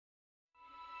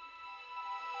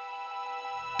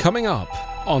Coming up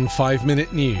on 5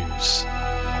 Minute News.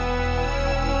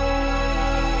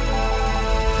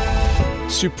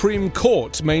 Supreme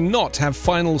Court may not have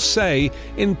final say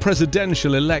in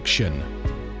presidential election.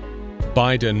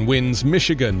 Biden wins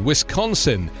Michigan,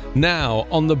 Wisconsin, now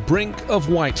on the brink of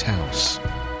White House.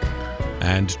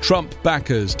 And Trump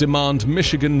backers demand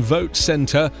Michigan vote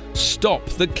center stop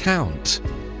the count.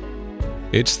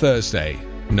 It's Thursday,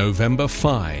 November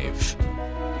 5.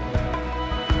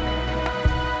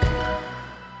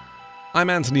 I'm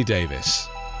Anthony Davis.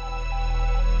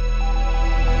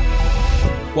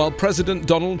 While President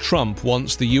Donald Trump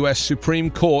wants the US Supreme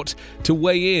Court to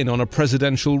weigh in on a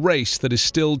presidential race that is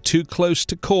still too close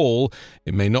to call,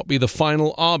 it may not be the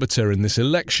final arbiter in this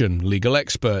election, legal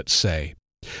experts say.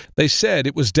 They said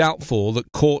it was doubtful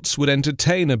that courts would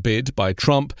entertain a bid by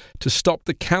Trump to stop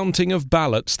the counting of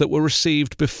ballots that were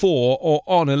received before or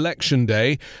on Election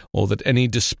Day, or that any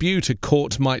dispute a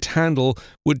court might handle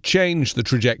would change the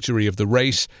trajectory of the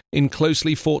race in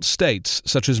closely fought states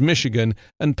such as Michigan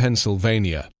and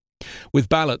Pennsylvania. With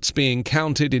ballots being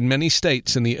counted in many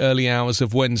states in the early hours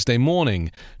of Wednesday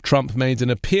morning, Trump made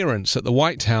an appearance at the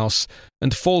White House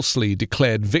and falsely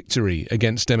declared victory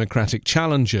against Democratic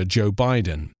challenger Joe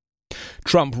Biden.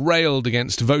 Trump railed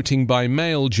against voting by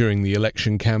mail during the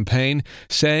election campaign,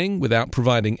 saying, without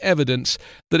providing evidence,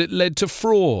 that it led to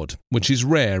fraud, which is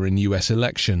rare in US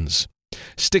elections.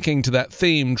 Sticking to that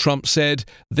theme, Trump said,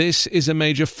 "This is a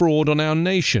major fraud on our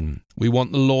nation. We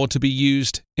want the law to be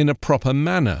used in a proper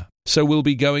manner. So we'll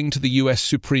be going to the US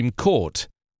Supreme Court.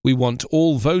 We want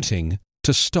all voting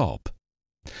to stop."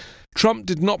 Trump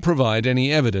did not provide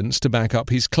any evidence to back up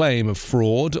his claim of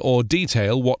fraud or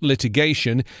detail what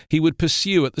litigation he would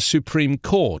pursue at the Supreme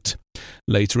Court.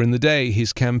 Later in the day,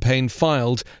 his campaign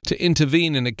filed to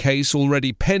intervene in a case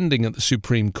already pending at the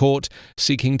Supreme Court,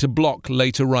 seeking to block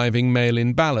late-arriving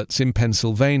mail-in ballots in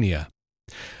Pennsylvania.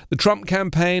 The Trump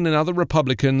campaign and other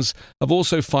Republicans have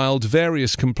also filed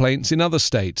various complaints in other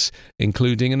states,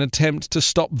 including an attempt to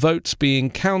stop votes being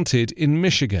counted in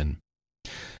Michigan.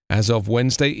 As of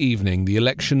Wednesday evening, the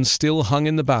election still hung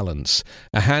in the balance.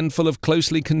 A handful of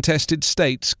closely contested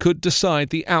states could decide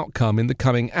the outcome in the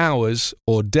coming hours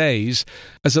or days,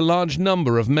 as a large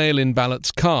number of mail-in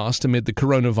ballots cast amid the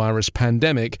coronavirus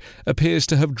pandemic appears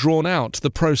to have drawn out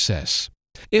the process.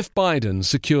 If Biden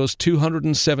secures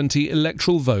 270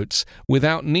 electoral votes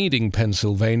without needing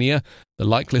Pennsylvania, the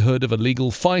likelihood of a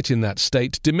legal fight in that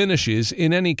state diminishes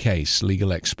in any case,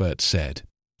 legal experts said.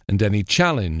 And any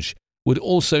challenge would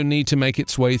also need to make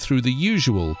its way through the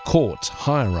usual court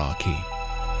hierarchy.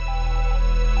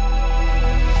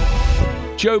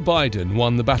 Joe Biden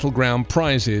won the battleground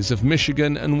prizes of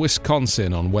Michigan and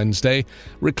Wisconsin on Wednesday,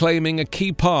 reclaiming a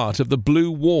key part of the blue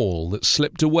wall that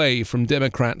slipped away from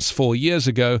Democrats 4 years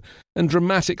ago and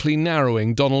dramatically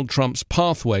narrowing Donald Trump's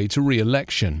pathway to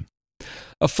re-election.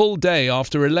 A full day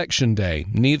after Election Day,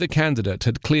 neither candidate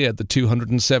had cleared the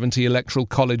 270 Electoral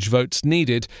College votes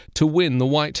needed to win the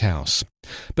White House.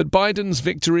 But Biden's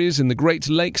victories in the Great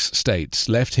Lakes states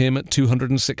left him at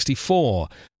 264,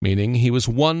 meaning he was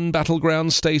one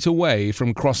battleground state away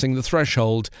from crossing the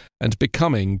threshold and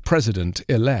becoming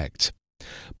president-elect.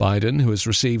 Biden, who has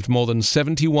received more than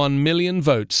 71 million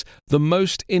votes, the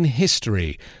most in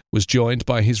history, was joined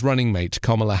by his running mate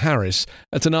Kamala Harris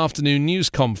at an afternoon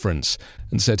news conference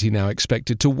and said he now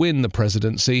expected to win the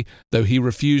presidency, though he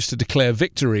refused to declare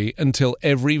victory until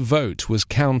every vote was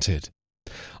counted.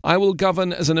 "I will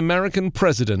govern as an American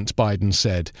president," Biden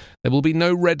said. "There will be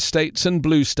no red states and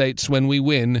blue states when we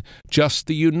win, just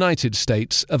the United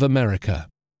States of America."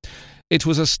 It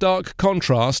was a stark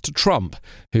contrast to Trump,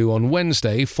 who on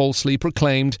Wednesday falsely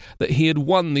proclaimed that he had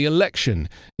won the election,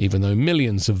 even though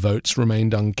millions of votes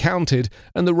remained uncounted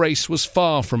and the race was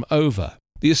far from over.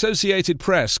 The Associated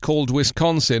Press called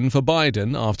Wisconsin for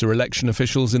Biden after election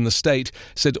officials in the state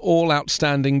said all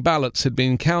outstanding ballots had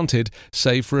been counted,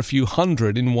 save for a few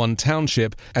hundred in one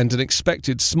township and an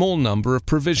expected small number of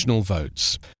provisional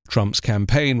votes. Trump's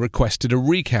campaign requested a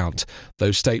recount,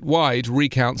 though statewide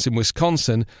recounts in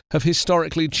Wisconsin have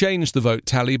historically changed the vote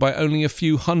tally by only a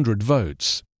few hundred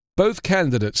votes. Both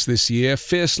candidates this year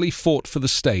fiercely fought for the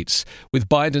states, with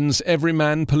Biden's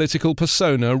everyman political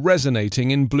persona resonating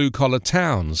in blue-collar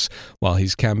towns, while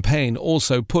his campaign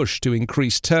also pushed to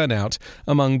increase turnout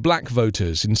among black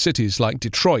voters in cities like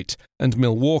Detroit and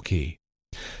Milwaukee.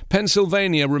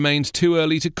 Pennsylvania remained too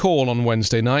early to call on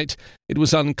Wednesday night. It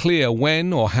was unclear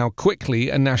when or how quickly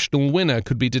a national winner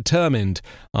could be determined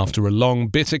after a long,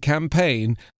 bitter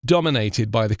campaign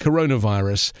dominated by the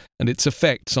coronavirus and its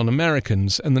effects on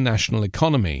Americans and the national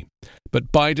economy.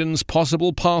 But Biden's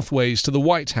possible pathways to the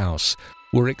White House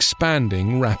were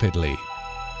expanding rapidly.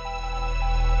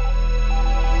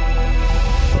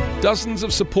 Dozens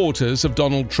of supporters of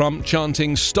Donald Trump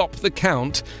chanting "Stop the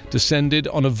Count" descended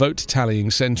on a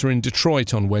vote-tallying centre in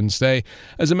Detroit on Wednesday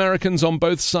as Americans on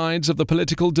both sides of the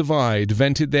political divide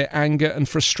vented their anger and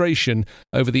frustration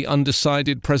over the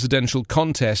undecided presidential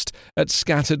contest at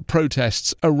scattered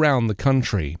protests around the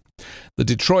country. The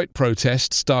Detroit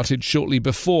protest started shortly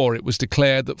before it was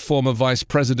declared that former Vice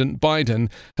President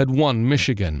Biden had won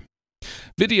Michigan.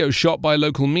 Video shot by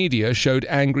local media showed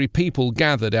angry people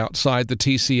gathered outside the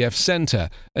TCF Center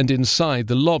and inside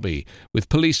the lobby, with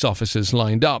police officers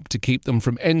lined up to keep them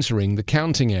from entering the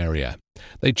counting area.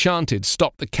 They chanted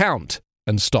 "Stop the count"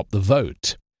 and "Stop the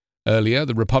vote." Earlier,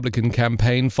 the Republican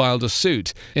campaign filed a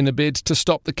suit in a bid to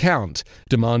stop the count,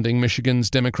 demanding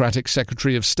Michigan's Democratic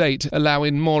Secretary of State allow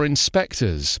in more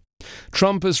inspectors.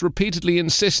 Trump has repeatedly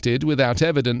insisted, without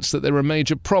evidence, that there are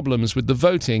major problems with the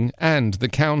voting and the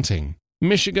counting.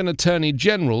 Michigan Attorney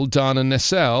General Dana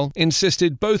Nessel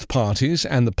insisted both parties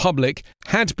and the public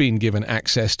had been given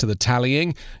access to the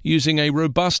tallying using a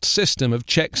robust system of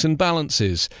checks and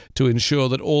balances to ensure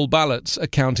that all ballots are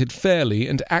counted fairly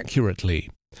and accurately.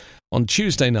 On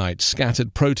Tuesday night,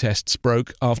 scattered protests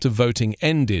broke after voting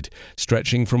ended,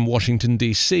 stretching from Washington,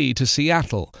 D.C. to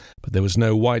Seattle, but there was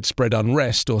no widespread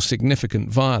unrest or significant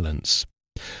violence.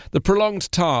 The prolonged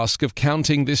task of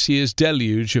counting this year's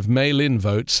deluge of mail-in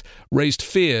votes raised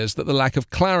fears that the lack of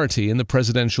clarity in the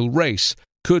presidential race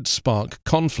could spark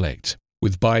conflict.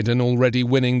 With Biden already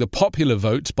winning the popular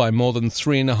vote by more than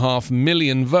 3.5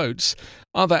 million votes,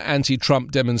 other anti-Trump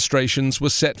demonstrations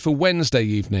were set for Wednesday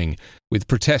evening, with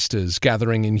protesters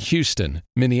gathering in Houston,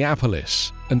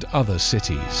 Minneapolis, and other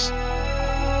cities.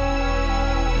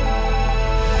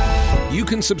 You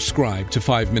can subscribe to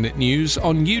 5 Minute News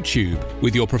on YouTube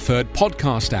with your preferred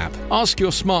podcast app. Ask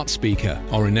your smart speaker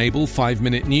or enable 5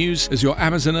 Minute News as your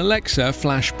Amazon Alexa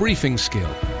flash briefing skill.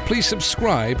 Please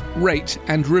subscribe, rate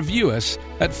and review us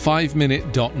at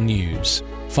 5minute.news.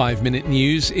 5 Minute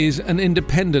News is an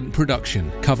independent production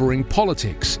covering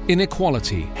politics,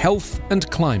 inequality, health and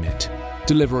climate,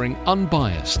 delivering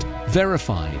unbiased,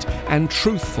 verified and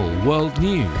truthful world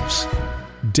news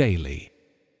daily.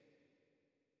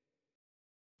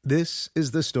 This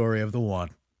is the story of the one.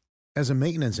 As a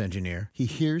maintenance engineer, he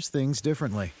hears things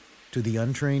differently. To the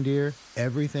untrained ear,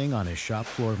 everything on his shop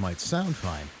floor might sound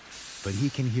fine, but he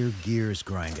can hear gears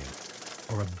grinding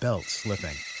or a belt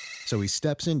slipping. So he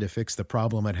steps in to fix the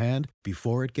problem at hand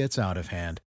before it gets out of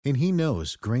hand. And he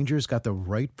knows Grainger's got the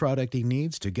right product he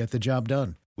needs to get the job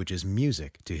done, which is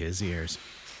music to his ears.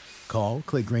 Call,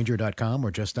 click Grainger.com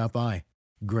or just stop by.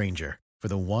 Grainger, for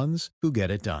the ones who get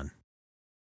it done.